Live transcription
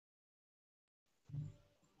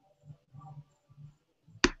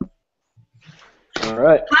All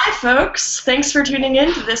right. Hi, folks. Thanks for tuning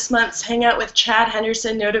in to this month's Hangout with Chad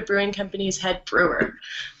Henderson, Noda Brewing Company's head brewer.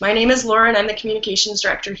 My name is Laura, and I'm the Communications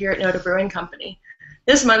Director here at Noda Brewing Company.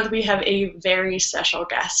 This month, we have a very special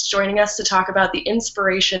guest joining us to talk about the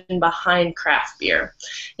inspiration behind craft beer.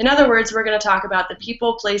 In other words, we're going to talk about the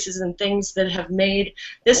people, places, and things that have made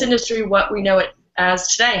this industry what we know it as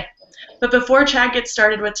today. But before Chad gets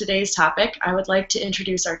started with today's topic, I would like to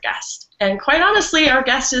introduce our guest. And quite honestly, our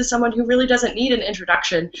guest is someone who really doesn't need an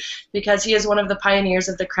introduction because he is one of the pioneers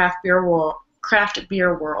of the craft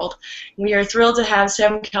beer world. We are thrilled to have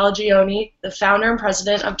Sam Calagione, the founder and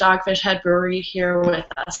president of Dogfish Head Brewery, here with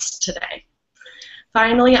us today.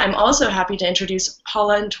 Finally, I'm also happy to introduce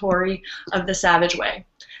Paula and Tori of The Savage Way.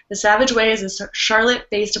 The Savage Way is a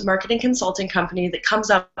Charlotte-based marketing consulting company that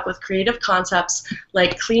comes up with creative concepts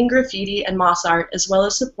like clean graffiti and moss art, as well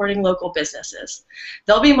as supporting local businesses.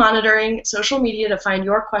 They'll be monitoring social media to find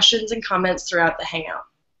your questions and comments throughout the Hangout.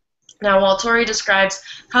 Now, while Tori describes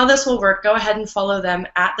how this will work, go ahead and follow them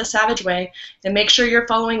at The Savage Way, and make sure you're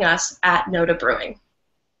following us at Noda Brewing.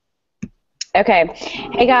 Okay.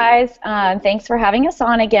 Hey, guys. Thanks for having us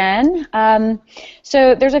on again.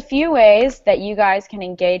 So there's a few ways that you guys can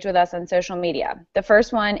engage with us on social media. The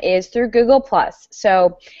first one is through Google+.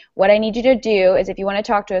 So what I need you to do is, if you want to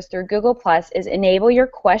talk to us through Google+, is enable your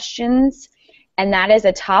questions, and that is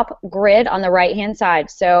a top grid on the right-hand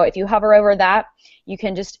side. So if you hover over that, you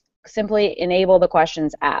can just simply enable the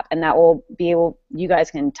questions app, and that will be able, you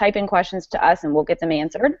guys can type in questions to us and we'll get them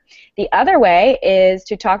answered. The other way is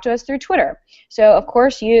to talk to us through Twitter. So of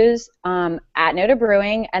course use at Noda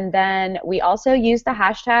Brewing, and then we also use the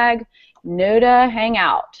hashtag Noda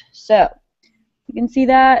Hangout. So you can see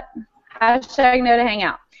that hashtag Noda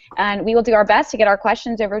Hangout, and we will do our best to get our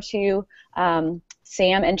questions over to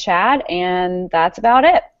Sam and Chad, and that's about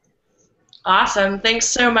it. Awesome. Thanks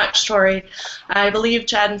so much, Tori. I believe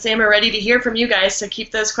Chad and Sam are ready to hear from you guys, so keep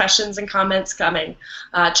those questions and comments coming.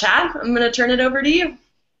 Chad, I'm going to turn it over to you.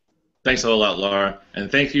 Thanks a whole lot, Laura.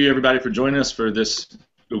 And thank you, everybody, for joining us for this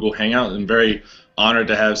Google Hangout. I'm very honored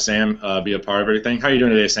to have Sam be a part of everything. How are you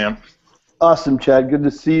doing today, Sam? Awesome, Chad. Good to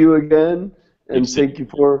see you again, and thank you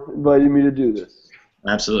for inviting me to do this.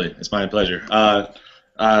 Absolutely. It's my pleasure.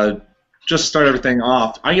 Just to start everything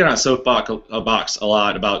off, I get on a soapbox a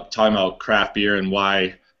lot about talking about craft beer and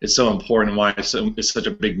why it's so important and why it's such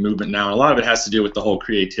a big movement now. And a lot of it has to do with the whole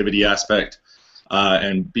creativity aspect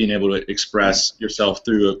and being able to express yourself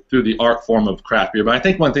through the art form of craft beer. But I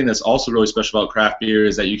think one thing that's also really special about craft beer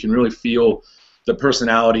is that you can really feel the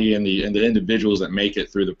personality and the individuals that make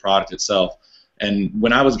it through the product itself. And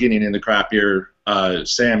when I was getting into craft beer,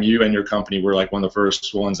 Sam, you and your company were like one of the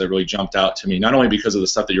first ones that really jumped out to me, not only because of the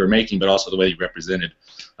stuff that you were making, but also the way you represented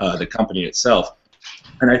the company itself.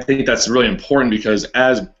 And I think that's really important because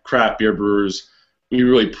as craft beer brewers, we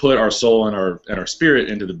really put our soul and our spirit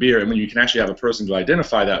into the beer. And when you can actually have a person to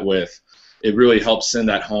identify that with, it really helps send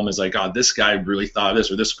that home as like, God, this guy really thought of this,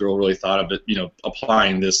 or this girl really thought of it,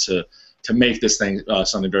 applying this to make this thing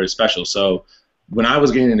something very special. So when I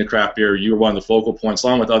was getting into craft beer, you were one of the focal points,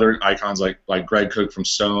 along with other icons like Greg Cook from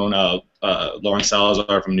Stone, Lauren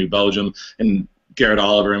Salazar from New Belgium, and Garrett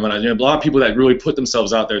Oliver, and a lot of people that really put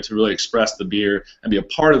themselves out there to really express the beer and be a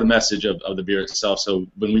part of the message of the beer itself. So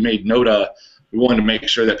when we made Noda, we wanted to make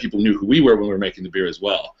sure that people knew who we were when we were making the beer as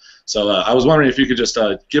well. So I was wondering if you could just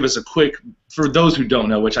give us a quick, for those who don't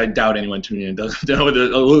know, which I doubt anyone tuning in doesn't know, at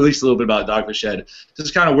least a little bit about Dogfish Head,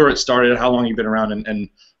 just kind of where it started, how long you've been around, and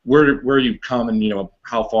where you've come, and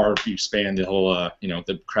how far you've spanned the whole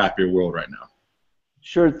the craft beer world right now.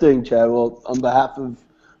 Sure thing, Chad. Well, on behalf of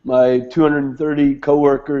my 230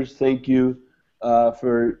 coworkers, thank you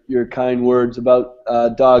for your kind words about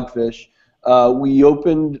Dogfish. We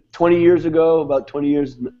opened 20 years ago, about 20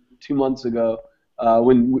 years, 2 months ago.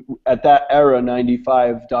 At that era,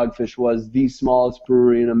 95, Dogfish was the smallest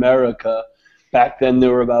brewery in America. Back then, there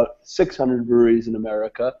were about 600 breweries in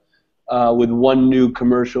America, with one new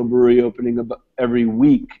commercial brewery opening every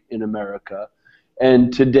week in America.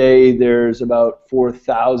 And today there's about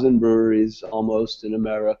 4,000 breweries almost in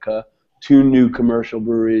America, 2 new commercial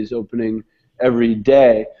breweries opening every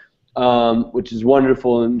day, which is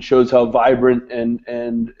wonderful and shows how vibrant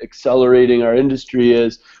and accelerating our industry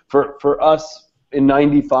is. For us in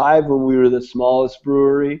 95, when we were the smallest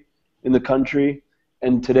brewery in the country,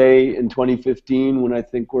 and today in 2015, when I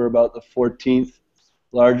think we're about the 14th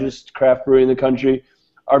largest craft brewery in the country,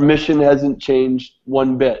 our mission hasn't changed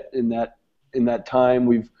one bit in that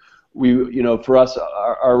time. For us,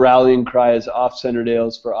 our rallying cry is off-centered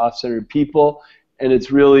ales for off-centered people, and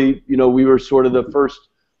it's really, we were sort of the first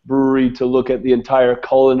brewery to look at the entire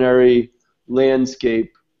culinary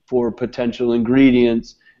landscape for potential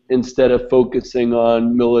ingredients instead of focusing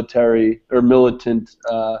on military or militant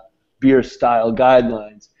beer style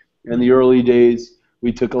guidelines. In the early days,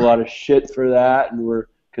 we took a lot of shit for that and were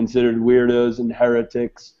considered weirdos and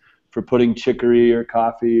heretics for putting chicory or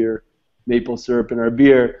coffee or maple syrup in our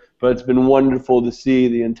beer. But it's been wonderful to see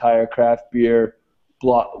the entire craft beer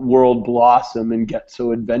world blossom and get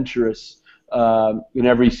so adventurous in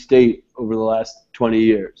every state over the last 20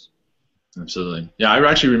 years. Absolutely. Yeah, I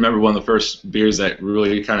actually remember one of the first beers that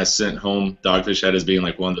really kind of sent home Dogfish Head as being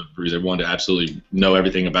like one of the breweries I wanted to absolutely know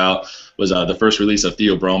everything about was the first release of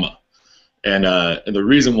Theobroma. And the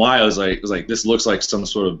reason why I was like, this looks like some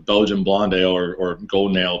sort of Belgian blonde ale or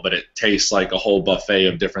golden ale, but it tastes like a whole buffet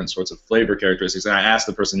of different sorts of flavor characteristics. And I asked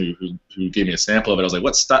the person who gave me a sample of it, I was like,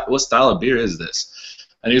 what style of beer is this?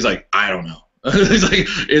 And he was like, I don't know. He's like,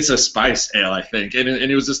 it's a spice ale, I think. And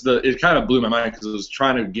it was just it kind of blew my mind because I was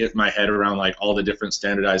trying to get my head around like all the different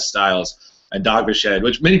standardized styles. And Dogfish Head,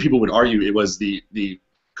 which many people would argue it was the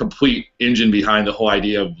complete engine behind the whole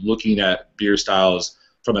idea of looking at beer styles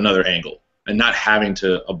from another angle and not having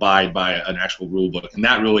to abide by an actual rule book. And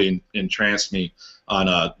that really entranced me on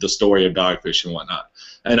the story of Dogfish and whatnot.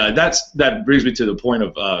 And that brings me to the point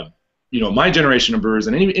of my generation of brewers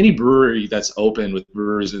and any brewery that's opened with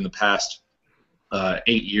brewers in the past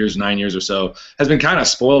 8 years, 9 years or so, has been kind of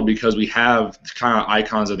spoiled because we have kind of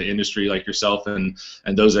icons of the industry like yourself and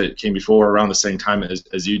those that came before around the same time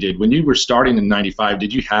as you did. When you were starting in '95,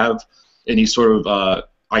 did you have any sort of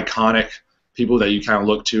iconic people that you kind of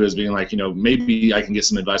look to as being like, maybe I can get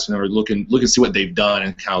some advice from them or look and see what they've done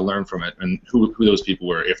and kind of learn from it, and who those people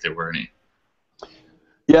were, if there were any?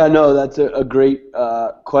 Yeah, no, that's a great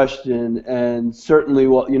question, and certainly,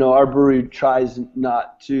 our brewery tries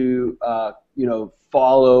not to,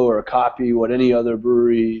 follow or copy what any other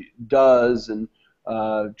brewery does and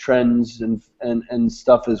trends and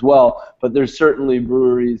stuff as well. But there's certainly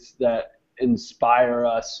breweries that inspire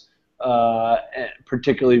us.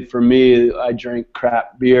 Particularly for me, I drank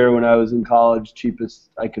crap beer when I was in college,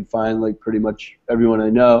 cheapest I could find, like pretty much everyone I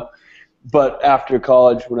know. But after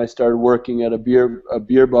college, when I started working at a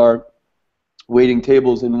beer bar, waiting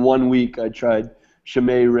tables, in 1 week I tried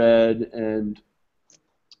Chimay Red and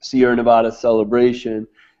Sierra Nevada Celebration,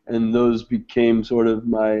 and those became sort of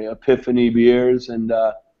my epiphany beers. And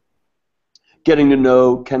getting to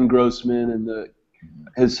know Ken Grossman and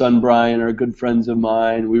his son Brian are good friends of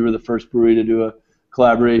mine. We were the first brewery to do a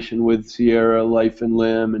collaboration with Sierra, Life and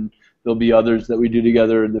Limb, and there'll be others that we do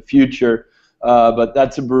together in the future. But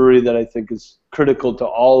that's a brewery that I think is critical to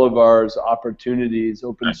all of ours opportunities,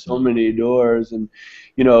 opens so many doors. And,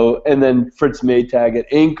 and then Fritz Maytag at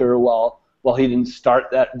Anchor, while he didn't start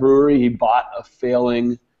that brewery, he bought a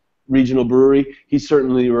failing regional brewery. He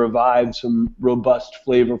certainly revived some robust,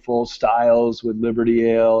 flavorful styles with Liberty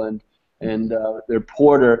Ale and their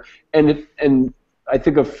porter. And I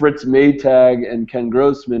think of Fritz Maytag and Ken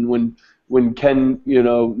Grossman when Ken,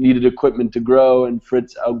 needed equipment to grow and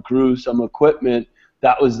Fritz outgrew some equipment.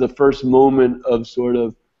 That was the first moment of sort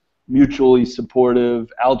of mutually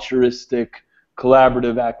supportive, altruistic,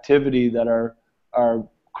 collaborative activity that our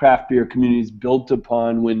craft beer community is built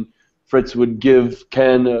upon, when Fritz would give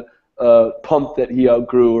Ken a pump that he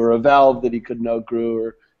outgrew or a valve that he couldn't outgrow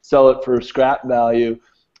or sell it for scrap value.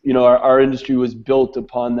 Our industry was built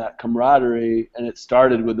upon that camaraderie, and it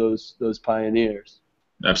started with those pioneers.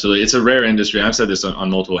 Absolutely. It's a rare industry. I've said this on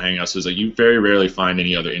multiple hangouts. It's like you very rarely find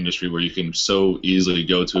any other industry where you can so easily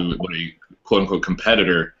go to what a quote-unquote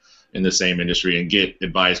competitor in the same industry and get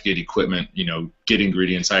advice, get equipment, get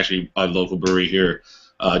ingredients. Actually, a local brewery here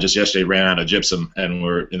just yesterday ran out of gypsum and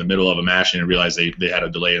were in the middle of a mashing and realized they had a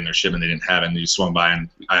delay in their shipment. They didn't have it, and they swung by and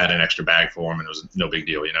I had an extra bag for them, and it was no big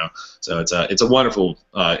deal, So it's a wonderful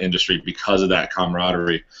industry because of that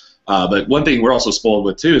camaraderie. But one thing we're also spoiled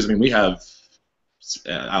with too is, we have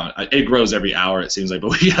it grows every hour, it seems like,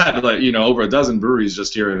 but we had over a dozen breweries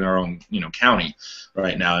just here in our own county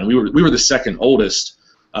right now, and we were the second oldest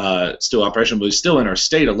still operational, but still in our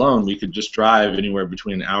state alone we could just drive anywhere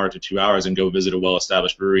between an hour to 2 hours and go visit a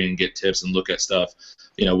well-established brewery and get tips and look at stuff.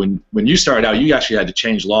 When you started out, you actually had to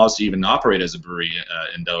change laws to even operate as a brewery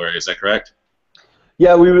in Delaware. Is that correct?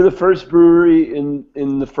 Yeah, we were the first brewery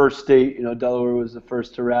in the first state. Delaware was the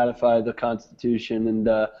first to ratify the Constitution,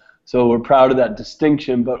 and so we're proud of that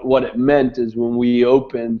distinction. But what it meant is when we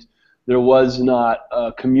opened, there was not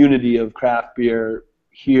a community of craft beer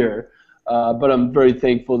here. But I'm very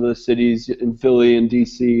thankful to the cities in Philly and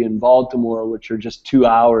D.C. and Baltimore, which are just 2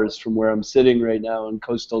 hours from where I'm sitting right now in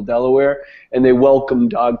coastal Delaware, and they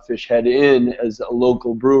welcomed Dogfish Head in as a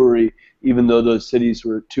local brewery, even though those cities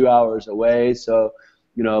were 2 hours away. So,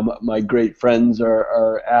 my great friends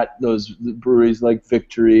are at those breweries like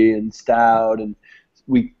Victory and Stout, and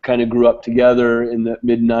we kind of grew up together in the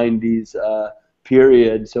mid-90s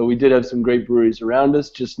period. So we did have some great breweries around us,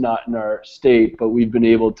 just not in our state, but we've been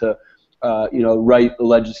able to write the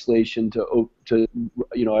legislation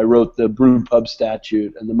I wrote the brew pub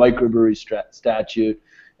statute and the microbrewery statute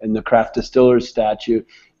and the craft distillers statute.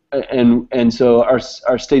 And so our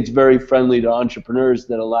state's very friendly to entrepreneurs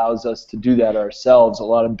that allows us to do that ourselves. A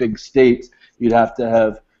lot of big states, you'd have to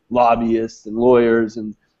have lobbyists and lawyers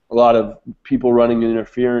and a lot of people running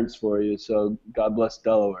interference for you. So God bless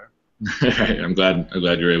Delaware. I'm glad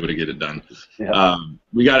you're able to get it done. Yeah.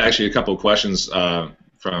 We got actually a couple of questions from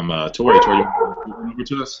Tori. Tori, you want to over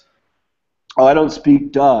to us? Oh, I don't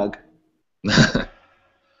speak dog.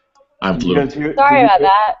 I'm fluent. Sorry about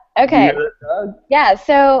that. Okay. Yeah,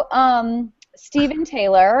 so Stephen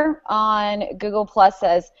Taylor on Google Plus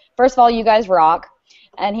says, first of all, you guys rock.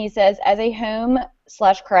 And he says, as a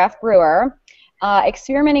home/craft brewer,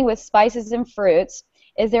 experimenting with spices and fruits,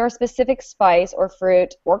 is there a specific spice or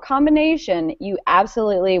fruit or combination you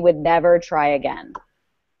absolutely would never try again?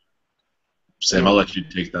 Sam, I'll let you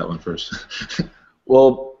take that one first.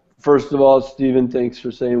 Well, first of all, Stephen, thanks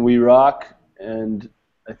for saying we rock. And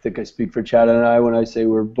I think I speak for Chad and I when I say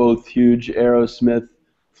we're both huge Aerosmith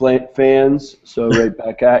fans, so right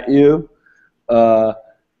back at you.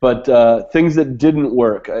 But things that didn't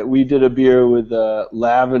work. We did a beer with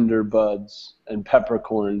lavender buds and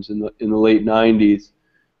peppercorns in the late 90s,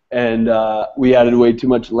 and we added way too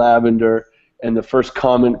much lavender, and the first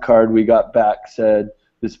comment card we got back said,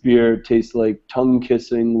 this beer tastes like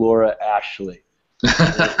tongue-kissing Laura Ashley.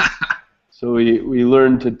 So we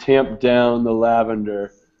learned to tamp down the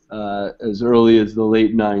lavender as early as the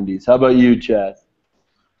late 90s. How about you, Chad?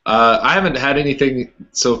 I haven't had anything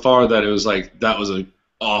so far that it was like that was an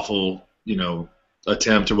awful,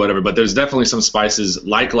 attempt or whatever. But there's definitely some spices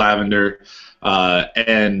like lavender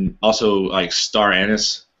and also like star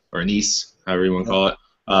anise or anise, however you want to call it,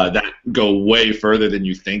 that go way further than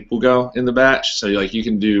you think will go in the batch. So like you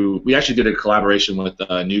can do. We actually did a collaboration with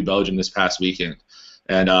New Belgium this past weekend.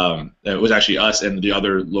 And it was actually us and the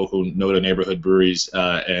other local NODA neighborhood breweries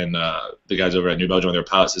and the guys over at New Belgium on their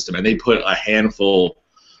pilot system, and they put a handful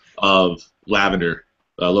of lavender,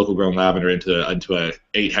 local grown lavender, into a 10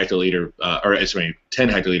 hectoliter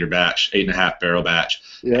batch, 8.5 barrel batch.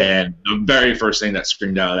 Yeah. And the very first thing that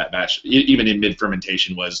screamed out of that batch, even in mid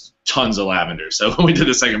fermentation, was tons of lavender. So when we did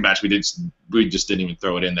the second batch, we just didn't even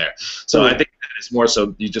throw it in there. So I think that it's more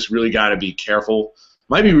so you just really got to be careful.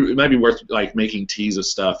 It might be worth like making teas of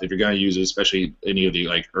stuff if you're going to use it, especially any of the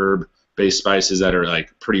like herb-based spices that are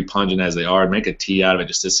like pretty pungent as they are. Make a tea out of it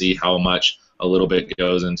just to see how much a little bit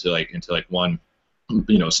goes into one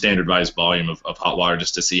standardized volume of hot water,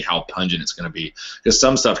 just to see how pungent it's going to be. Because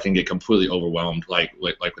some stuff can get completely overwhelmed, like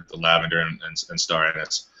with the lavender and star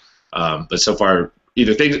anise. But so far,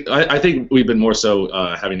 I think we've been more so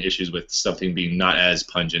having issues with something being not as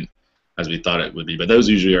pungent as we thought it would be, but those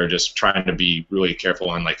usually are just trying to be really careful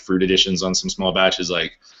on like fruit additions on some small batches.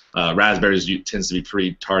 Like raspberries tends to be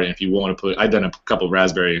pretty tart, and if you want to put, I've done a couple of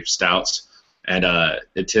raspberry stouts, and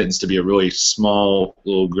it tends to be a really small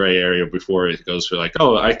little gray area before it goes for like,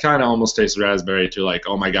 oh, I kind of almost taste raspberry, to like,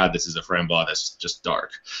 oh my god, this is a framboise that's just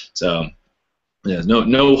dark. So yeah,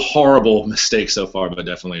 no horrible mistakes so far, but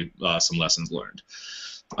definitely some lessons learned.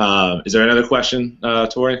 Is there another question,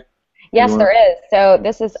 Tori? Yes, there is. So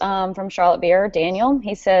this is from Charlotte Beer, Daniel.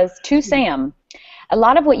 He says, to Sam, a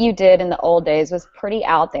lot of what you did in the old days was pretty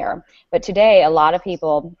out there, but today a lot of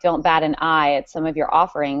people don't bat an eye at some of your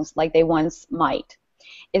offerings like they once might.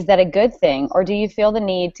 Is that a good thing, or do you feel the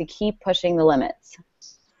need to keep pushing the limits?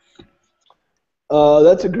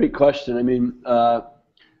 That's a great question. I mean,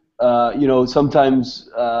 sometimes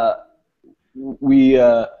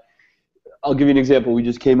I'll give you an example. We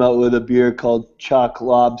just came out with a beer called Chalk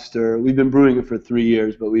Lobster. We've been brewing it for 3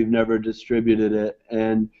 years, but we've never distributed it.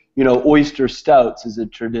 And, oyster stouts is a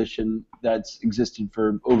tradition that's existed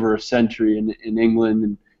for over a century in England,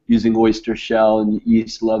 and using oyster shell, and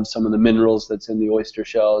yeast loves some of the minerals that's in the oyster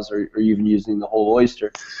shells, or even using the whole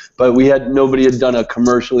oyster. But nobody had done a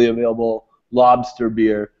commercially available lobster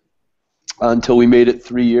beer until we made it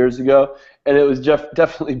 3 years ago. And it was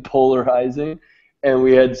definitely polarizing. And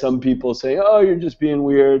we had some people say, oh, you're just being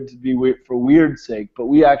weird to be weird for weird's sake. But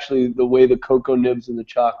we actually, the way the cocoa nibs and the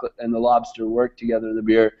chocolate and the lobster worked together in the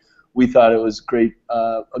beer, we thought it was great,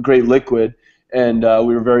 a great liquid. And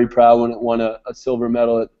we were very proud when it won a silver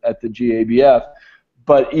medal at the GABF.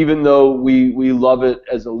 But even though we love it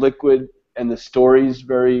as a liquid and the story's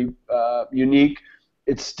very unique,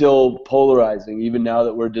 it's still polarizing. Even now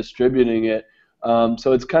that we're distributing it,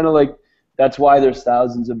 So it's kind of like that's why there's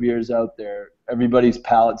thousands of beers out there. Everybody's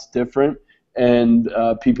palate's different, and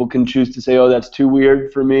people can choose to say, oh, that's too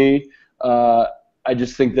weird for me. I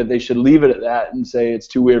just think that they should leave it at that and say it's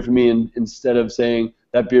too weird for me, and instead of saying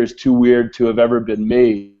that beer is too weird to have ever been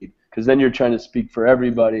made, because then you're trying to speak for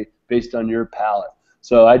everybody based on your palate.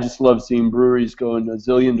 So I just love seeing breweries go in a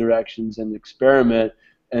zillion directions and experiment,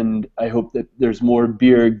 and I hope that there's more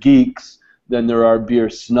beer geeks than there are beer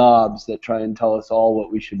snobs that try and tell us all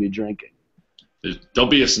what we should be drinking. Don't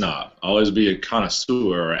be a snob. Always be a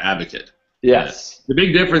connoisseur or advocate. Yes. The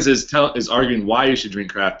big difference is arguing why you should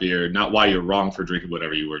drink craft beer, not why you're wrong for drinking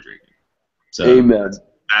whatever you were drinking. So Amen.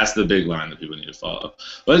 That's the big line that people need to follow.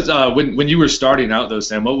 But when you were starting out, though,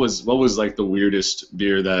 Sam, what was like the weirdest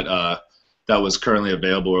beer that was currently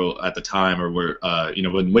available at the time, or where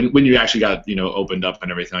when you actually got opened up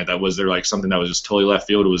and everything like that? Was there like something that was just totally left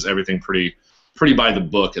field, or was everything pretty by the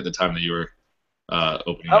book at the time that you were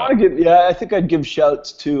opening up? I think I'd give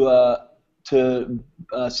shouts to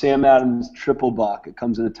Sam Adams Triple Bock. It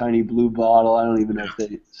comes in a tiny blue bottle. I don't even know if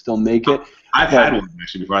they still make it. I've had one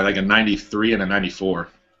actually before, like a '93 and a '94.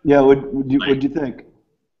 Yeah, what'd you think?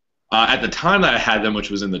 At the time that I had them, which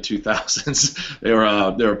was in the 2000s,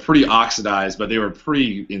 they were pretty oxidized, but they were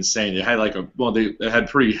pretty insane. They had they had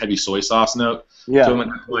pretty heavy soy sauce note. Yeah. So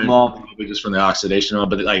probably just from the oxidation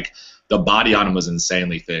of it, but the body on them was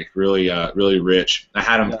insanely thick, really rich. I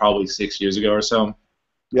had them probably 6 years ago or so.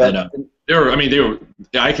 Yeah. And,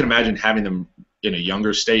 I can imagine having them in a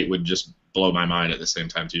younger state would just blow my mind at the same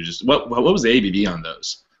time too. Just what was the ABV on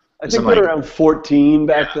those? I think they're around 14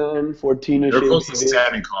 back then, 14-ish. They're close to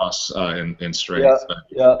salmon costs in strength.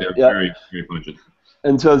 They're very, very pungent.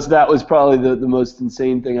 And so that was probably the most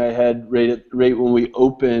insane thing I had right when we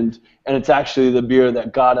opened, and it's actually the beer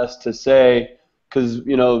that got us to say, because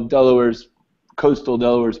coastal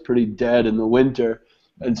Delaware's pretty dead in the winter,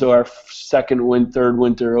 and so our third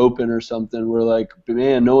winter open or something, we're like,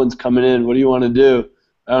 man, no one's coming in. What do you want to do?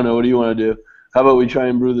 I don't know. What do you want to do? How about we try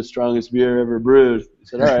and brew the strongest beer ever brewed? I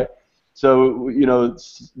said, all right. So,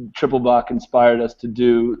 Triple Bock inspired us to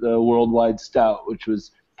do the Worldwide Stout, which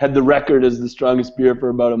had the record as the strongest beer for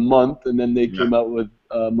about a month, and then they came out with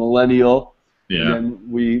Millennial. Yeah. And then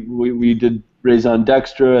we did Raison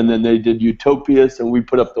Dextra, and then they did Utopias, and we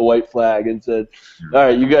put up the white flag and said, all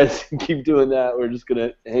right, you guys keep doing that. We're just going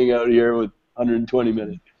to hang out here with 120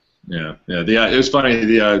 minutes. Yeah. It was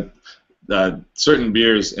funny. Certain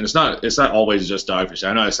beers, and it's not always just Dogfish.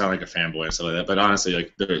 I know I sound like a fanboy and stuff like that, but honestly,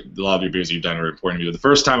 a lot of your beers you've done are important to me. The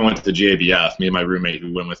first time I went to the GABF, me and my roommate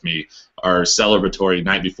who went with me, our celebratory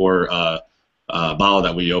night before bottle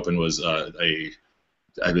that we opened was I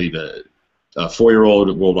believe a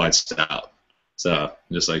 4-year-old Worldwide Stout. So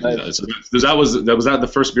just like nice. So was that the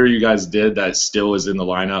first beer you guys did that still is in the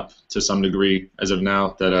lineup to some degree as of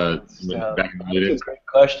now? Back in the day? That's a great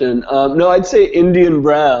question. No, I'd say Indian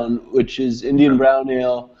Brown, which is Indian Brown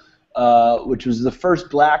Ale, which was the first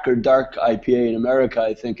black or dark IPA in America,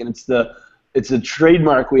 I think, and it's a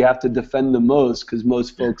trademark we have to defend the most because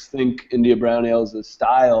most folks think India Brown Ale is a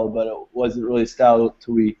style, but it wasn't really a style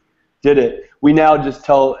until we did it. We now just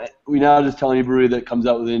tell any brewery that comes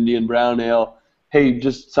out with Indian Brown Ale, hey,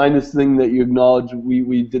 just sign this thing that you acknowledge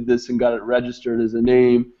we did this and got it registered as a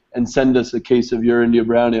name, and send us a case of your India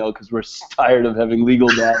Brown Ale because we're tired of having legal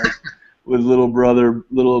battles with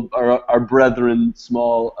our brethren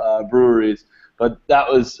small breweries. But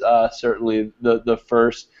that was certainly the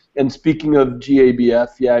first. And speaking of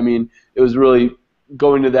GABF, it was really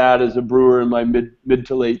going to that as a brewer in my mid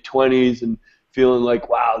to late 20s and feeling like,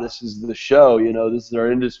 wow, this is the show, this is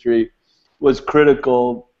our industry, was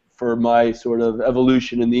critical for my sort of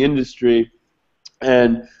evolution in the industry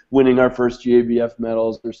and winning our first GABF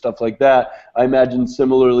medals or stuff like that. I imagine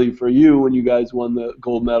similarly for you when you guys won the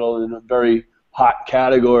gold medal in a very hot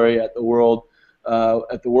category at the Worlds.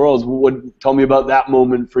 Tell me about that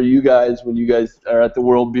moment for you guys when you guys are at the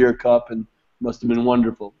World Beer Cup, and must have been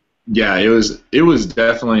wonderful. Yeah, it was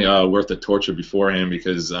definitely worth the torture beforehand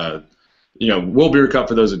because World Beer Cup,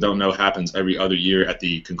 for those that don't know, happens every other year at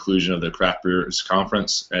the conclusion of the Craft Brewers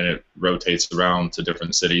Conference, and it rotates around to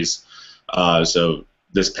different cities. So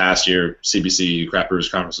this past year, CBC Craft Brewers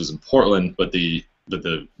Conference was in Portland, but the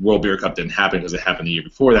World Beer Cup didn't happen because it happened the year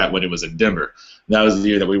before that when it was in Denver. And that was the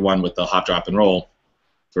year that we won with the Hop, Drop, and Roll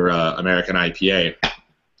for American IPA.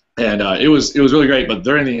 And it was really great, but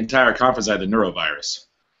during the entire conference I had the neurovirus.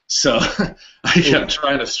 So I kept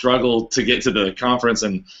trying to struggle to get to the conference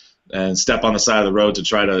and step on the side of the road to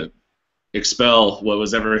try to expel what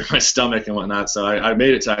was ever in my stomach and whatnot. So I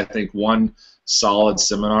made it to, I think, one solid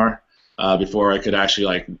seminar before I could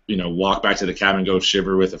actually walk back to the cabin and go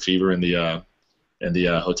shiver with a fever in the in the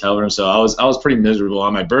hotel room. So I was pretty miserable.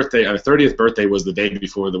 On my birthday, our 30th birthday was the day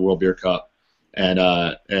before the World Beer Cup,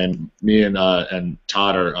 and me and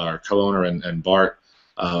Todd, our co-owner, and Bart,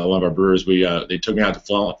 one of our brewers, they took me out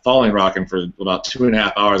to Falling Rock, and for about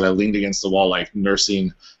 2.5 hours I leaned against the wall like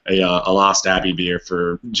nursing a Lost Abbey beer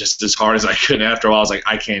for just as hard as I could. And after a while I was like,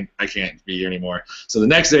 I can't be here anymore. So the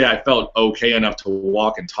next day I felt okay enough to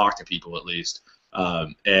walk and talk to people at least.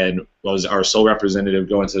 And was our sole representative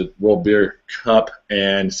going to World Beer Cup,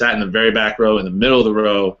 and sat in the very back row in the middle of the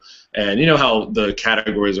row. And you know how the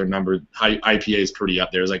categories are numbered. IPA is pretty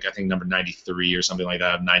up there. It was like I think number 93 or something like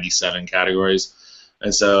that of 97 categories.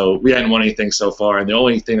 And so we hadn't won anything so far, and the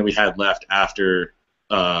only thing that we had left after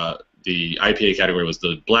the IPA category was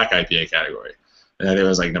the black IPA category, and I think it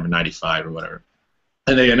was like number 95 or whatever.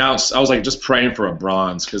 And they announced, I was like just praying for a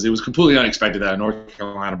bronze, because it was completely unexpected that a North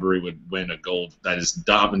Carolina brewery would win a gold that is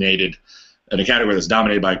dominated, in a category that's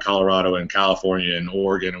dominated by Colorado and California and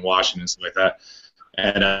Oregon and Washington and stuff like that.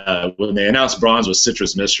 And when they announced bronze was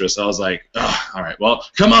Citrus Mistress, I was like, oh, all right, well,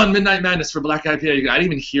 come on, Midnight Madness for Black IPA. I didn't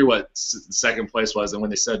even hear what second place was, and when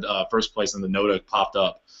they said first place and the Noda popped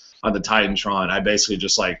up on the Titantron, I basically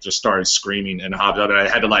just started screaming and hopped up, and I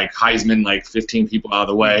had to like Heisman like 15 people out of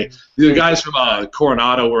the way. The guys from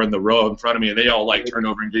Coronado were in the row in front of me, and they all like turned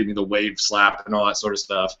over and gave me the wave slap and all that sort of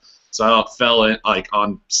stuff. So I fell in like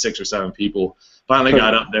on 6 or 7 people. Finally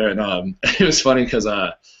got up there, and it was funny because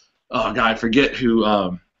oh God, I forget who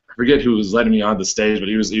was letting me on the stage, but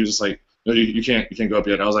he was just like, no, you can't go up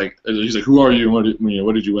yet. I was like, he's like, who are you? What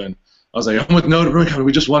did you win? I was like, I'm with Noda Brewing Company.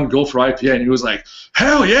 We just won gold for IPA, and he was like,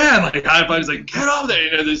 hell yeah! And like high five. He's like, get up there.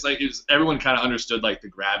 You know, there's like everyone kind of understood like the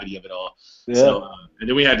gravity of it all. Yeah. So and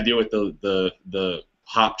then we had to deal with the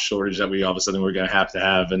hop shortage that we all of a sudden were going to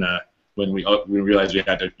have, and when we realized we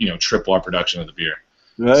had to triple our production of the beer.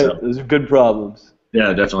 Right, so, those are good problems.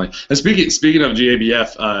 Yeah, definitely. And speaking of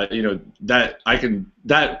GABF,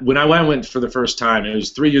 that when I went for the first time, it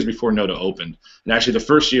was 3 years before Noda opened. And actually, the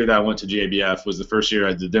first year that I went to GABF was the first year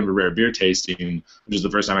at the Denver Rare Beer Tasting, which is the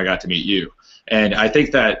first time I got to meet you. And I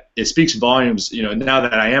think that it speaks volumes, now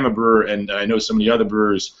that I am a brewer and I know so many other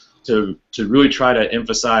brewers, to really try to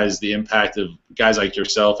emphasize the impact of guys like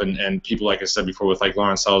yourself and people, like I said before, with like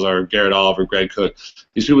Lawrence Salazar, Garrett Oliver, Greg Cook,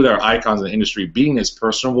 these people that are icons in the industry, being as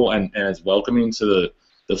personable and as welcoming to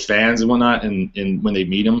the fans and whatnot, and when they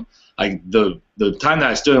meet them. Like the time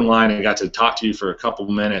that I stood in line and got to talk to you for a couple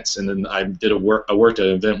minutes, and then I worked at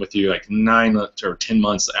an event with you like 9 or 10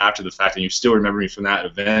 months after the fact, and you still remember me from that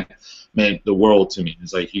event, meant the world to me.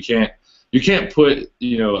 It's like you can't put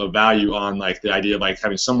a value on like the idea of like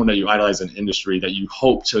having someone that you idolize in the industry that you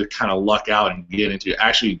hope to kind of luck out and get into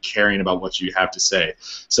actually caring about what you have to say.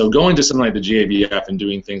 So going to something like the GABF and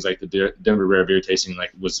doing things like the Denver Rare Beer Tasting,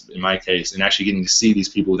 like was in my case, and actually getting to see these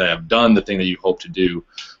people that have done the thing that you hope to do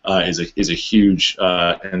is a huge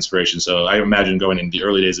inspiration. So I imagine going in the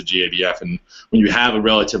early days of GABF, and when you have a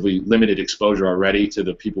relatively limited exposure already to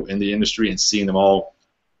the people in the industry and seeing them all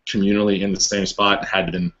communally in the same spot had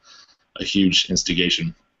been a huge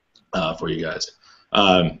instigation for you guys.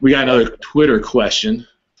 We got another Twitter question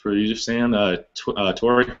for you, Sam.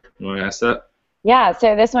 Tori, you want to ask that? Yeah,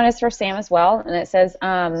 so this one is for Sam as well, and it says,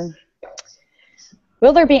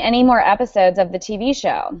 will there be any more episodes of the TV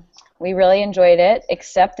show? We really enjoyed it,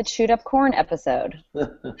 except the chewed up corn episode.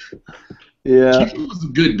 Yeah. It was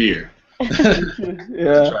good beer.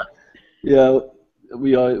 Yeah.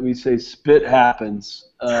 We say spit happens.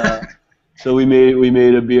 So we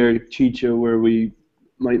made a beer, Chicha, where me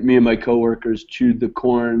and my coworkers chewed the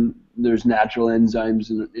corn. There's natural enzymes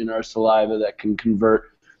in our saliva that can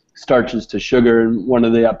convert starches to sugar, and one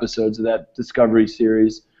of the episodes of that Discovery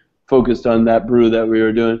series focused on that brew that we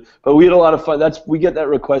were doing. But we had a lot of fun. We get that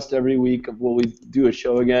request every week of will we do a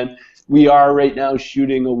show again. We are right now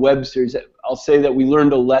shooting a web series. I'll say that we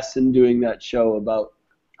learned a lesson doing that show about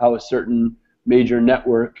how a certain major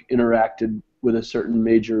network interacted with a certain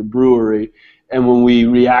major brewery, and when we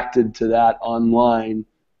reacted to that online,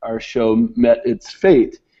 our show met its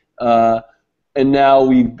fate. And now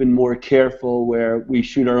we've been more careful where we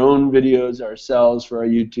shoot our own videos ourselves for our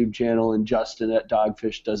YouTube channel, and Justin at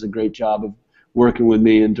Dogfish does a great job of working with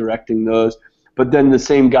me and directing those. But then the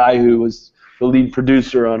same guy who was the lead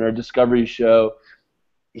producer on our Discovery show,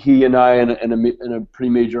 he and I and a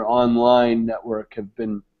pretty major online network have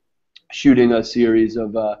been shooting a series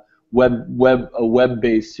of a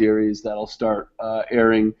web-based series that'll start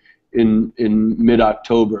airing in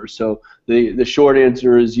mid-October. So the short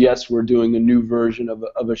answer is yes, we're doing a new version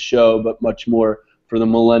of a show, but much more for the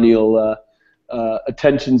millennial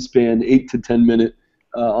attention span, 8 to 10 minute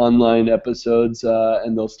online episodes,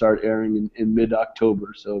 and they'll start airing in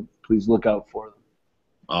mid-October. So please look out for them.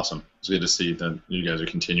 Awesome. It's good to see that you guys are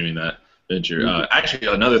continuing that venture. Actually,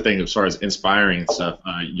 another thing as far as inspiring stuff,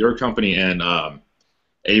 your company and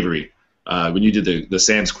Avery, when you did the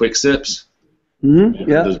Sam's Quick Sips,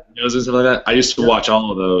 Yeah. those videos and stuff like that, I used to watch all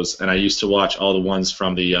of those, and I used to watch all the ones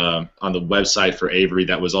from the on the website for Avery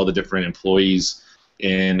that was all the different employees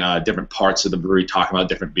in different parts of the brewery talking about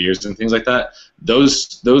different beers and things like that.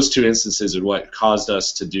 Those two instances are what caused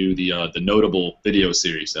us to do the notable video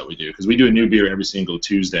series that we do, because we do a new beer every single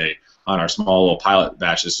Tuesday on our small little pilot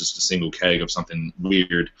batch. It's just a single keg of something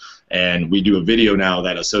weird, and we do a video now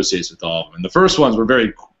that associates with all of them. And the first ones were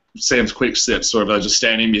very Sam's Quick Sips, sort of just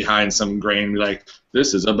standing behind some grain, like,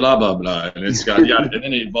 this is a blah blah blah, and it's got and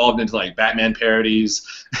then it evolved into like Batman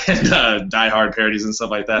parodies and Die Hard parodies and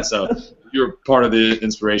stuff like that. So you're part of the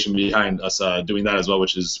inspiration behind us doing that as well,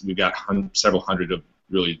 which is we've got several hundred of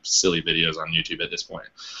really silly videos on YouTube at this point.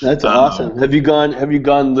 That's awesome. Have you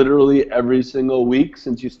gone literally every single week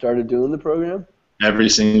since you started doing the program? Every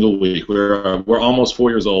single week. We're almost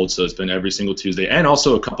 4 years old, so it's been every single Tuesday, and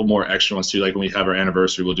also a couple more extra ones too. Like when we have our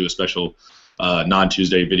anniversary, we'll do a special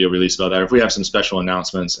non-Tuesday video release about that. If we have some special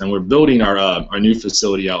announcements, and we're building our new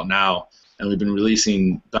facility out now, and we've been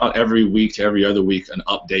releasing about every week to every other week an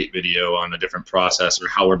update video on a different process, or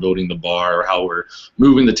how we're building the bar, or how we're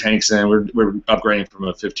moving the tanks in. We're upgrading from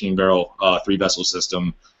a 15-barrel 3-vessel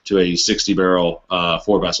system to a 60-barrel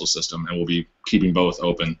 4-vessel system, and we'll be keeping both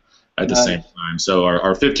open at the same time. So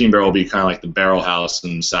our 15-barrel will be kind of like the barrel house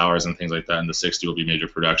and sours and things like that, and the 60 will be major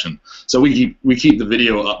production. So we keep the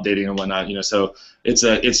video updating and whatnot, So it's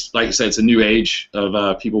like I said, it's a new age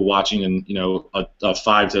of people watching, and a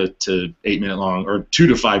 5 to 8 minute long or 2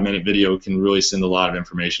 to 5 minute video can really send a lot of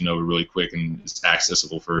information over really quick, and it's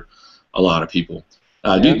accessible for a lot of people.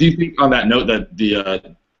 Do you think on that note that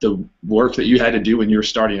the work that you had to do when you were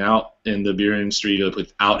starting out in the beer industry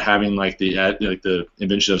without having the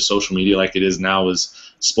invention of social media like it is now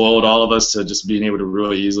has spoiled all of us to just being able to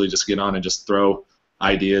really easily just get on and just throw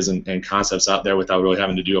ideas and concepts out there without really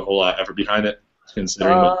having to do a whole lot of effort behind it,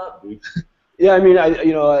 considering Yeah, I mean,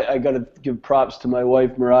 I got to give props to my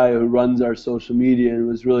wife Mariah, who runs our social media, and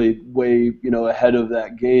was really way ahead of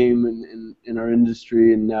that game in our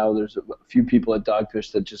industry. And now there's a few people at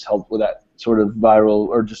Dogfish that just help with that sort of viral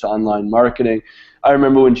or just online marketing. I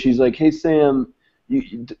remember when she's like, "Hey Sam,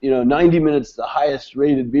 90 Minutes, the highest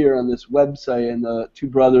rated beer on this website, and the two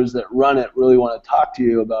brothers that run it really want to talk to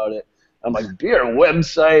you about it." I'm like, "Beer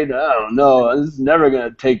website? I don't know. This is never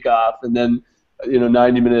gonna take off." And then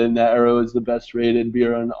 90 Minute in that era was the best rated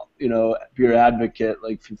beer on, Beer Advocate,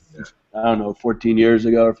 like, I don't know, 14 years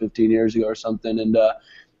ago or 15 years ago or something.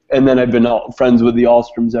 And then I've been friends with the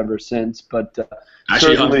Alstroms ever since. But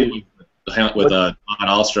actually, with Todd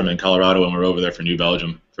Alstrom in Colorado when we were over there for New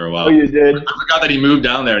Belgium for a while. Oh, you did? I forgot that he moved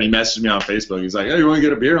down there, and he messaged me on Facebook. He's like, "Hey, you want to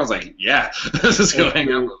get a beer?" I was like, "Yeah, let's just go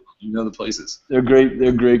hang out. The places." They're great.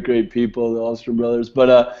 They're great people, the Alstrom brothers.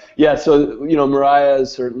 But so Mariah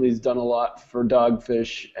certainly has done a lot for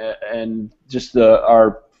Dogfish, and just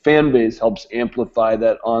our fan base helps amplify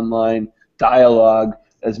that online dialogue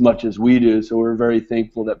as much as we do. So we're very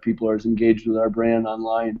thankful that people are as engaged with our brand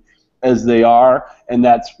online as they are, and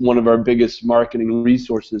that's one of our biggest marketing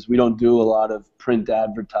resources. We don't do a lot of print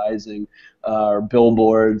advertising or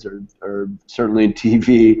billboards or certainly in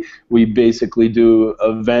TV. We basically do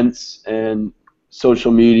events and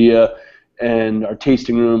social media and our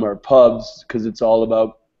tasting room, our pubs, because it's all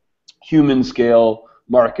about human scale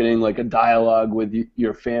marketing, like a dialogue with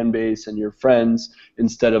your fan base and your friends,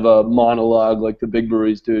 instead of a monologue like the big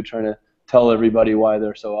breweries do, trying to tell everybody why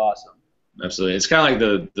they're so awesome. Absolutely. It's kind of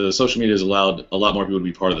like the social media has allowed a lot more people to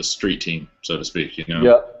be part of the street team, so to speak.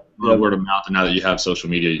 Word of mouth, and now that you have social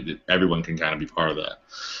media, everyone can kind of be part of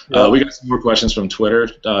that. We got some more questions from Twitter.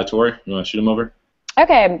 Tori, you want to shoot them over?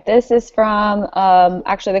 Okay, this is from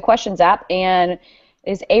actually the questions app, and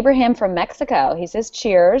is Abraham from Mexico. He says,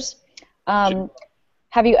 "Cheers.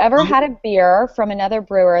 Have you ever had a beer from another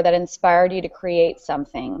brewer that inspired you to create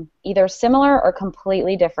something, either similar or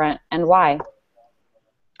completely different, and why?"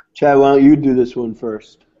 Chad, why don't you do this one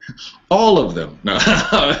first? All of them. No.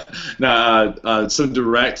 Some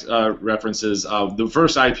direct references. The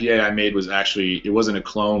first IPA I made was actually, it wasn't a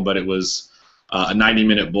clone, but it was a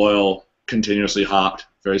 90-minute boil, continuously hopped,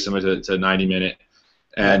 very similar to 90 Minute.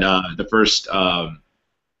 And the first,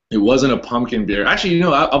 it wasn't a pumpkin beer. Actually,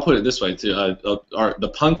 I'll put it this way too.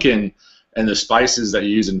 The pumpkin and the spices that you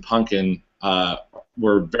use in pumpkin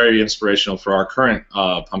were very inspirational for our current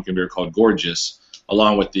pumpkin beer called Gorgeous,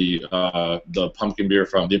 along with the pumpkin beer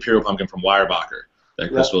from the Imperial Pumpkin from Weyerbacher that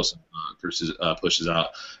Chris Wilson pushes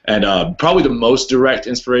out. And probably the most direct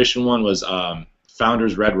inspiration one was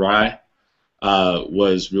Founder's Red Rye.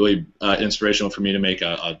 was really inspirational for me to make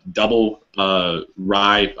a double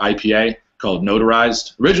rye IPA called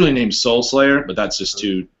Notarized. Originally named Soul Slayer, but that's just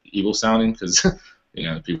too evil sounding because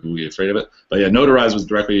people will get afraid of it. But yeah, Notarized was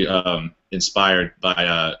directly inspired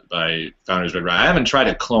by Founders Red Rye. I haven't tried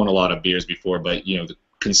to clone a lot of beers before, but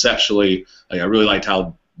conceptually, I really liked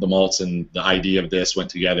how the malts and the idea of this went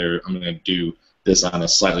together. I'm going to do this on a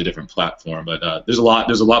slightly different platform, but there's a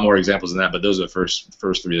lot more examples than that. But those are the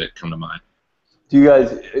first three that come to mind. Do you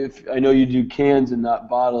guys? I know you do cans and not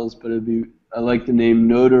bottles, but I like the name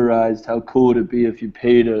Notarized. How cool would it be if you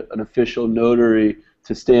paid an official notary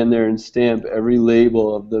to stand there and stamp every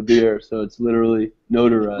label of the beer, so it's literally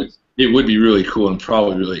notarized? It would be really cool and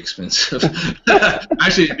probably really expensive.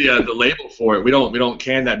 Actually, the label for it, we don't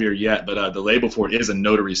can that beer yet, but the label for it is a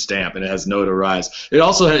notary stamp, and it has Notarized. It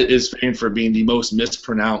also is famed for being the most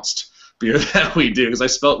mispronounced beer that we do, because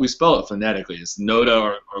we spell it phonetically. It's Nota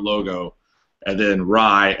or logo, and then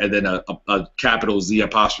rye, and then a capital Z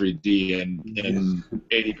apostrophe D, and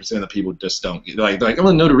 80% of the people just don't. They're like I'm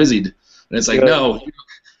a Notarized, and it's like, no.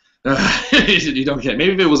 You don't get it.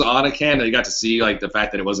 Maybe if it was on a can and you got to see the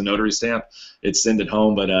fact that it was a notary stamp, it'd send it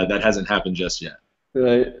home, but that hasn't happened just yet.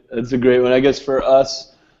 Right, that's a great one. I guess for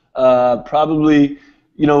us, probably,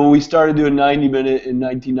 when we started doing 90 Minute in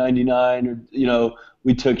 1999, or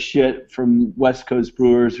we took shit from West Coast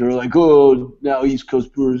brewers who were like, oh, now East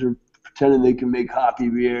Coast brewers are pretending they can make hoppy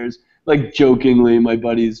beers. Like jokingly, my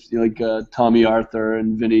buddies like Tommy Arthur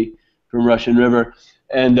and Vinny from Russian River.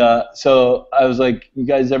 And so I was like, you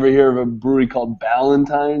guys ever hear of a brewery called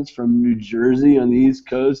Ballantyne's from New Jersey on the East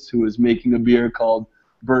Coast who was making a beer called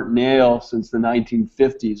Burnt Ale since the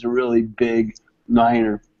 1950s, a really big 9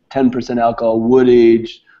 or 10% alcohol,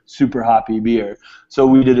 wood-aged, super hoppy beer. So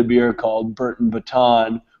we did a beer called Burnt and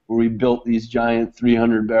Baton where we built these giant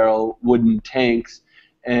 300-barrel wooden tanks,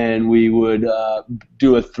 and we would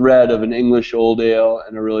do a thread of an English old ale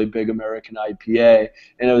and a really big American IPA.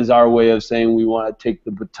 And it was our way of saying we want to take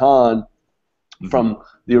the baton from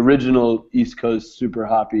the original East Coast super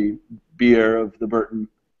hoppy beer of the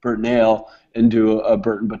Burnt Ale and do a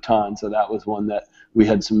Burnt Baton. So that was one that we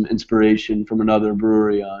had some inspiration from another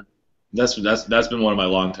brewery on. That's been one of my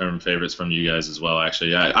long-term favorites from you guys as well,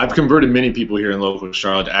 actually. I've converted many people here in local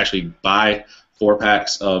Charlotte to actually buy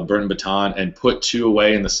 4-packs of Burnt Baton and put 2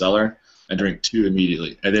 away in the cellar and drink 2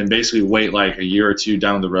 immediately, and then basically wait like a year or 2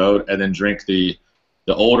 down the road and then drink the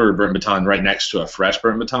older Burnt Baton right next to a fresh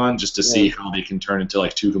Burnt Baton just to see how they can turn into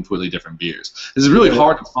like 2 completely different beers. This is really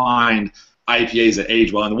hard to find IPAs that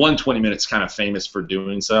age well, and the 120 Minute's kind of famous for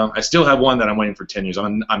doing so. I still have one that I'm waiting for 10 years.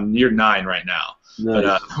 I'm near 9 right now.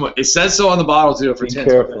 Nice. But it says so on the bottle too for 10.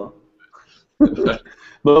 Careful.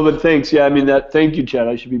 Well, but thanks. Yeah, I mean thank you, Chad.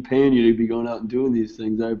 I should be paying you to be going out and doing these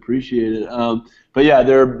things. I appreciate it. But yeah,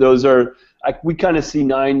 we kind of see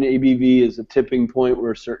 9 ABV as a tipping point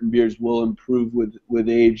where certain beers will improve with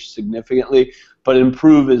age significantly. But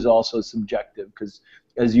improve is also subjective because,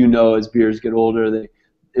 as you know, as beers get older,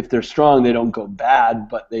 if they're strong, they don't go bad,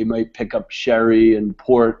 but they might pick up sherry and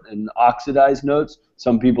port and oxidized notes.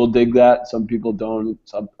 Some people dig that, some people don't.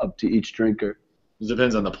 It's up to each drinker. It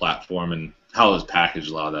depends on the platform and how it's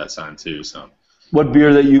packaged a lot of that time too. So, what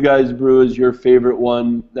beer that you guys brew is your favorite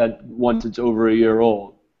one that once it's over a year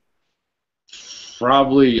old?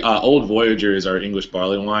 Probably Old Voyager is our English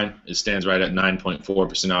barley wine. It stands right at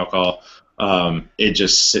 9.4% alcohol. It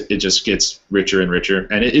just gets richer and richer,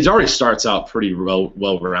 and it already starts out pretty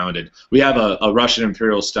well-rounded. We have a Russian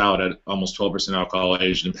Imperial Stout at almost 12% alcohol,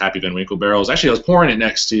 aged in Pappy Van Winkle barrels. Actually, I was pouring it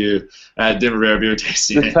next to you at Denver Rare Beer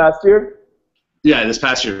Tasting. This past year? Yeah, this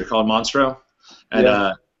past year, called Monstro,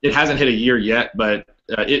 and it hasn't hit a year yet, but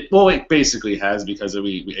it basically has because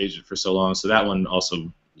we aged it for so long. So that one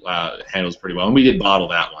also handles pretty well, and we did bottle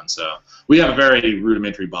that one. So we have a very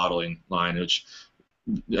rudimentary bottling line, which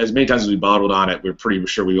as many times as we bottled on it, we're pretty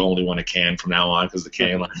sure we only want a can from now on because the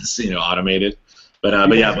can line is automated. But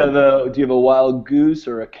do you have a Wild Goose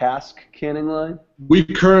or a cask canning line? We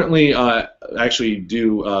currently actually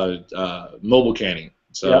do mobile canning.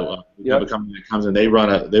 So we have a company that comes in. They run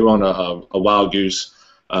a Wild Goose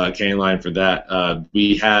canning line for that.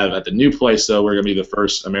 We have at the new place though, we're gonna be the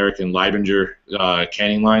first American Leibinger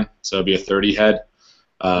canning line. So it'll be a 30 head.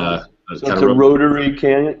 So it's a rotary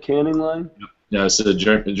canning line. No, it's a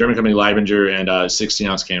German company, Leibinger, and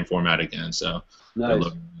 16-ounce can format again. So nice.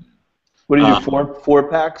 What do you do?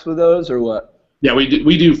 4-packs with those, or what? Yeah, we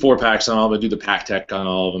do 4-packs on all of them. We do the pack tech on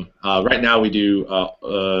all of them. Right now, we do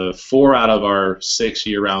 4 out of our 6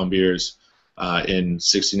 year-round beers in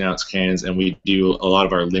 16-ounce cans, and we do a lot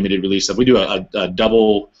of our limited release stuff. We do a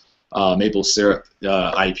double maple syrup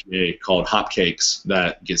IPA called Hop Cakes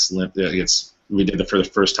that gets we did it for the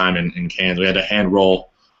first time in cans. We had to hand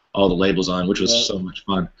roll all the labels on, which was so much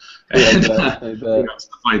fun. And I bet.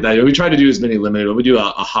 stuff like that. We try to do as many limited, but we do a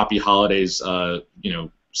Hoppy Holidays,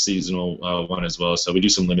 seasonal one as well. So we do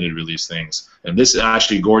some limited release things. And this is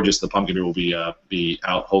actually gorgeous. The pumpkin beer will be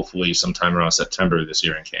out hopefully sometime around September this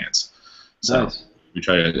year in cans. So Nice. we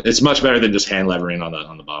try to. It's much better than just hand levering on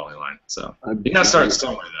the bottling line. So you gotta start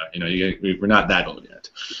somewhere. We're not that old yet.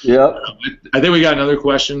 Yep. I think we got another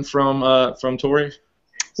question from Tori.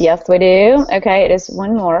 Yes, we do. Okay, it is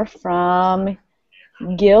one more from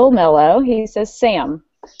Gil Mello. He says, Sam,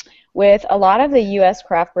 with a lot of the U.S.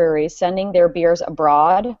 craft breweries sending their beers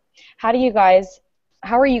abroad, how are you guys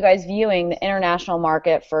viewing the international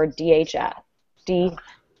market for DFH?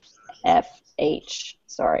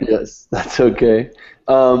 Sorry. Yes, that's okay.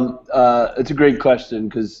 It's a great question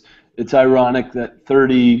because it's ironic that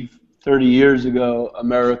 30 years ago,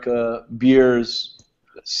 America beer's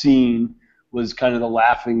scene was kind of the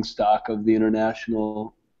laughing stock of the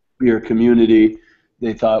international beer community.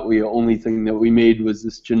 They thought the only thing that we made was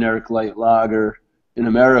this generic light lager in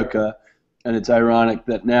America, and it's ironic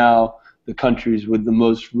that now the countries with the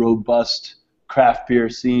most robust craft beer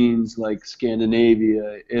scenes like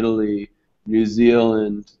Scandinavia, Italy, New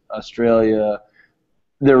Zealand, Australia,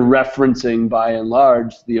 they're referencing by and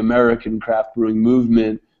large the American craft brewing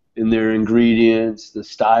movement in their ingredients, the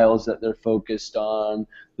styles that they're focused on,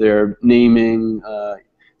 their naming.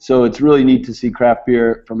 So it's really neat to see craft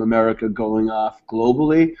beer from America going off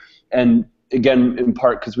globally. And again, in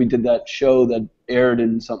part because we did that show that aired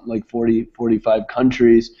in something like 45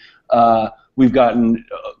 countries, we've gotten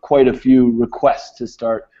quite a few requests to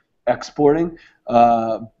start exporting.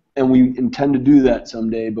 And we intend to do that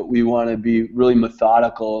someday, but we want to be really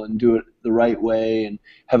methodical and do it the right way and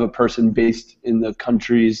have a person based in the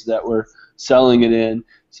countries that we're selling it in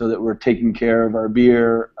so that we're taking care of our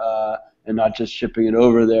beer and not just shipping it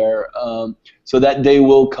over there. So that day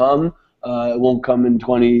will come. It won't come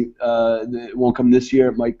it won't come this year.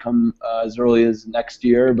 It might come as early as next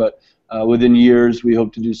year, but within years we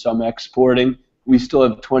hope to do some exporting. We still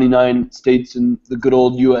have 29 states in the good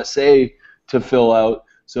old USA to fill out.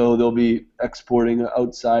 So they'll be exporting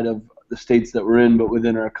outside of the states that we're in, but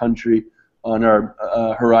within our country on our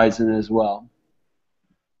horizon as well.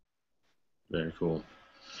 Very cool.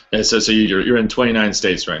 And so you're in 29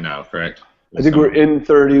 states right now, correct? I think we're in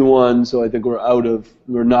 31, so I think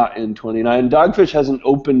we're not in 29. Dogfish hasn't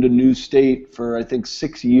opened a new state for, I think,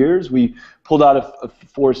 6 years. We pulled out of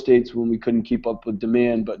 4 states when we couldn't keep up with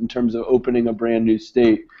demand, but in terms of opening a brand new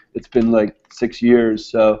state, it's been like 6 years.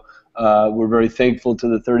 So we're very thankful to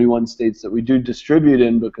the 31 states that we do distribute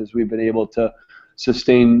in because we've been able to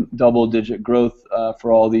sustain double-digit growth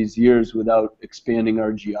for all these years without expanding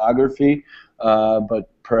our geography. But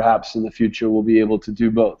perhaps in the future we'll be able to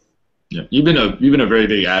do both. Yeah, you've been a very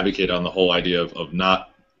big advocate on the whole idea of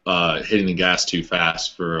not hitting the gas too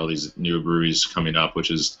fast for all these new breweries coming up, which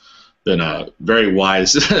has been very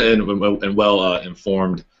wise and well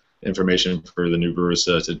informed information for the new brewers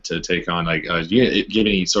to take on. Like, do you give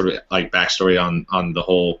any sort of like backstory on the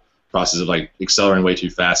whole process of like accelerating way too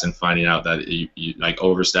fast and finding out that you like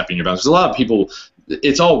overstepping your bounds? Because a lot of people,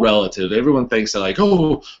 it's all relative. Everyone thinks that like,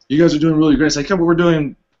 oh, you guys are doing really great. It's like, yeah, but we're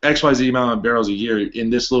doing XYZ amount of barrels a year in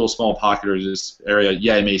this little small pocket or this area.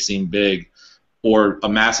 Yeah, it may seem big, or a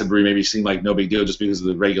massive brewery maybe seem like no big deal just because of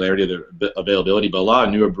the regularity of the availability. But a lot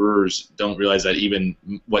of newer brewers don't realize that even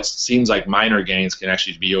what seems like minor gains can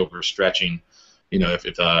actually be overstretching.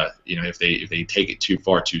 If they take it too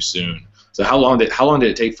far too soon. So how long did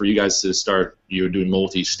it take for you guys to start doing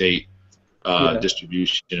multi-state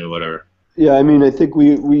distribution or whatever? Yeah, I mean, I think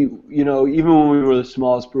we even when we were the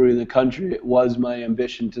smallest brewery in the country, it was my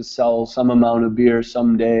ambition to sell some amount of beer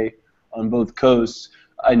someday on both coasts.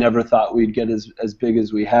 I never thought we'd get as big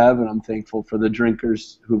as we have, and I'm thankful for the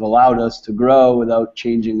drinkers who've allowed us to grow without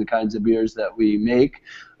changing the kinds of beers that we make.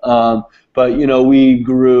 But we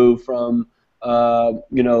grew from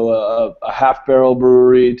a half-barrel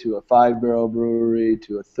brewery to a 5-barrel brewery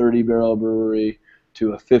to a 30-barrel brewery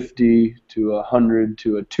to a 50 to a 100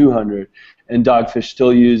 to a 200. And Dogfish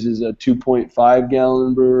still uses a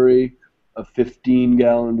 2.5-gallon brewery, a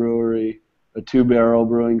 15-gallon brewery, a 2-barrel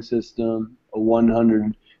brewing system, a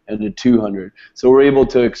 100, and a 200. So we're able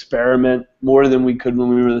to experiment more than we could when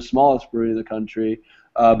we were the smallest brewery in the country,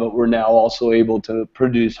 but we're now also able to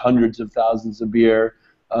produce hundreds of thousands of beer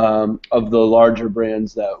of the larger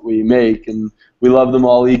brands that we make, and we love them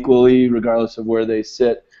all equally regardless of where they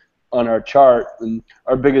sit on our chart. And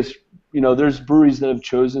our biggest there's breweries that have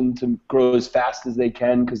chosen to grow as fast as they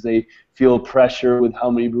can because they feel pressure with how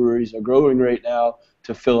many breweries are growing right now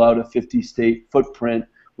to fill out a 50-state footprint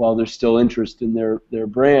while there's still interest in their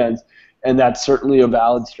brands. And that's certainly a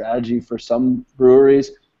valid strategy for some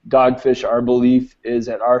breweries. Dogfish, our belief is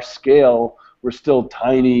at our scale, we're still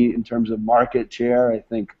tiny in terms of market share. I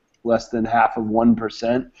think less than half of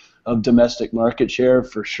 1% of domestic market share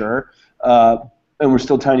for sure. And we're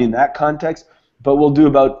still tiny in that context. But we'll do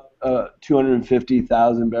about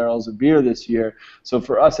 250,000 barrels of beer this year. So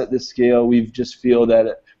for us at this scale, we just feel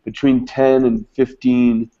that between 10 and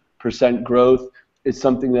 15% growth is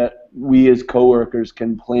something that we as coworkers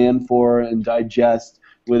can plan for and digest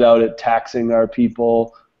without it taxing our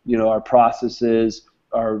people, our processes,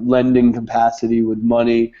 our lending capacity with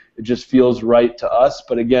money. It just feels right to us.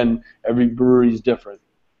 But again, every brewery is different.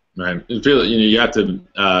 Right. You have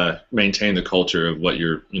to maintain the culture of what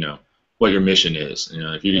your mission is.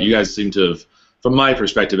 If you guys seem to have, from my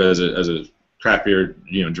perspective as a craft beer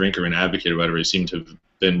drinker and advocate or whatever, you seem to have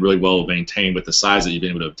been really well maintained with the size that you've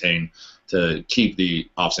been able to obtain to keep the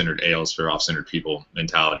off-centered ales for off-centered people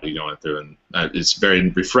mentality going through. And it's very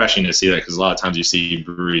refreshing to see that, because a lot of times you see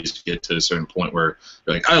breweries get to a certain point where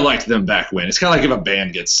you're like, I liked them back when. It's kind of like if a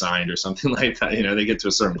band gets signed or something like that. They get to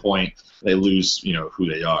a certain point, they lose who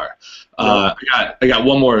they are. I got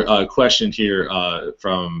one more question here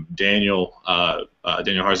from Daniel.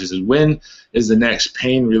 Daniel Harsey says, when is the next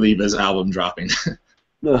Pain Relievers album dropping?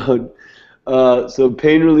 So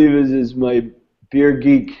Pain Relievers is my beer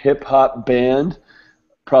geek hip hop band,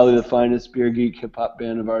 probably the finest beer geek hip hop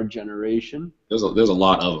band of our generation. There's a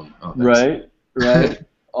lot of them. Oh, right.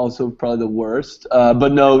 Also probably the worst.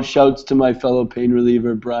 But no, shouts to my fellow pain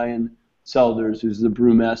reliever Brian Selders, who's the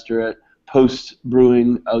brewmaster at Post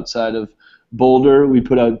Brewing outside of Boulder. We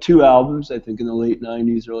put out 2 albums, I think in the late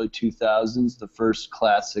 90s, early 2000s. The first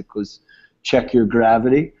classic was Check Your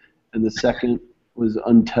Gravity, and the second was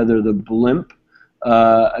Untether the Blimp.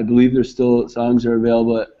 I believe there's still songs are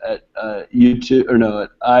available at at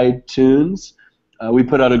iTunes. We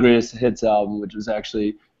put out a greatest hits album, which was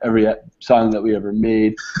actually every song that we ever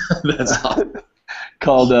made. That's awesome.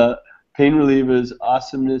 Called Pain Relievers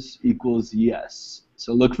Awesomeness Equals Yes.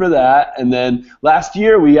 So look for that. And then last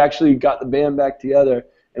year we actually got the band back together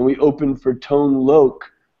and we opened for Tone Loc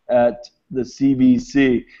at the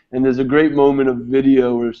CBC, and there's a great moment of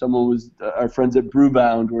video where our friends at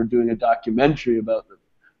Brewbound were doing a documentary about the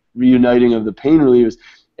reuniting of the Pain Relievers,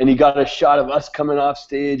 and he got a shot of us coming off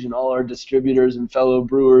stage and all our distributors and fellow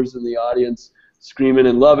brewers in the audience screaming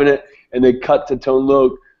and loving it, and they cut to Tone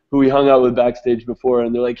Loc, who we hung out with backstage before,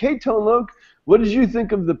 and they're like, hey Tone Loc, what did you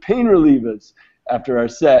think of the Pain Relievers after our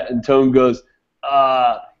set? And Tone goes,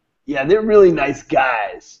 yeah, they're really nice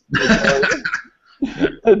guys.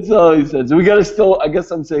 That's all he said. So we gotta still, I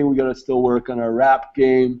guess I'm saying we gotta still work on our rap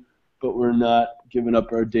game, but we're not giving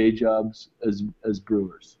up our day jobs as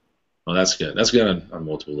brewers. Well, that's good. That's good on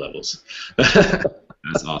multiple levels.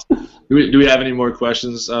 That's awesome. Do we have any more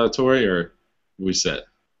questions, Tori, or are we set?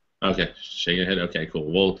 Okay, shake your head. Okay,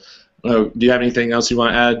 cool. Well, do you have anything else you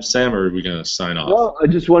want to add, Sam, or are we gonna sign off? Well, I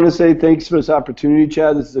just want to say thanks for this opportunity,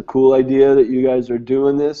 Chad. This is a cool idea that you guys are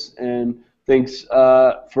doing this, and thanks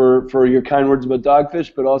for your kind words about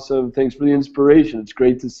Dogfish, but also thanks for the inspiration. It's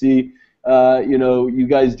great to see you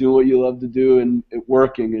guys doing what you love to do and it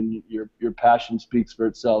working, and your passion speaks for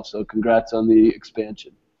itself. So congrats on the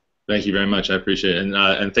expansion. Thank you very much. I appreciate it,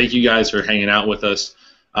 and thank you guys for hanging out with us.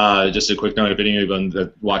 Just a quick note: if anyone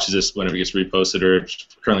that watches this whenever it gets reposted or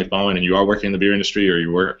currently following, and you are working in the beer industry or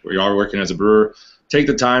you are working as a brewer, take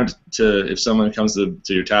the time to if someone comes to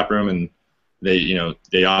your tap room and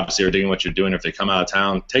they obviously are digging what you're doing. If they come out of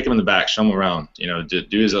town, take them in the back, show them around.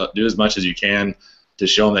 Do as much as you can to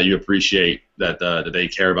show them that you appreciate that they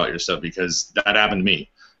care about your stuff, because that happened to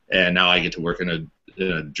me, and now I get to work in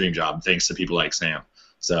a dream job thanks to people like Sam.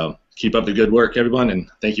 So keep up the good work, everyone, and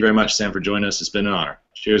thank you very much, Sam, for joining us. It's been an honor.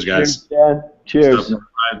 Cheers, guys. Cheers.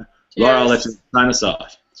 Laura, I'll let you sign us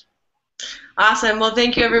off. Awesome. Well,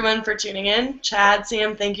 thank you, everyone, for tuning in. Chad,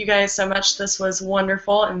 Sam, thank you guys so much. This was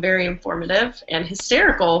wonderful and very informative and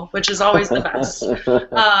hysterical, which is always the best.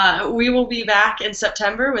 We will be back in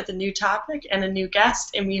September with a new topic and a new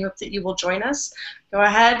guest, and we hope that you will join us. Go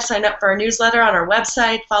ahead, sign up for our newsletter on our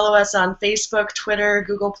website, follow us on Facebook, Twitter,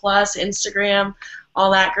 Google+, Instagram,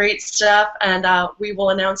 all that great stuff, and we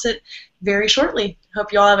will announce it very shortly.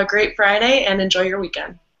 Hope you all have a great Friday and enjoy your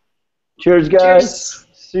weekend. Cheers, guys. Cheers.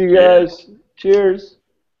 See you guys. Cheers.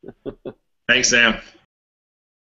 Thanks, Sam.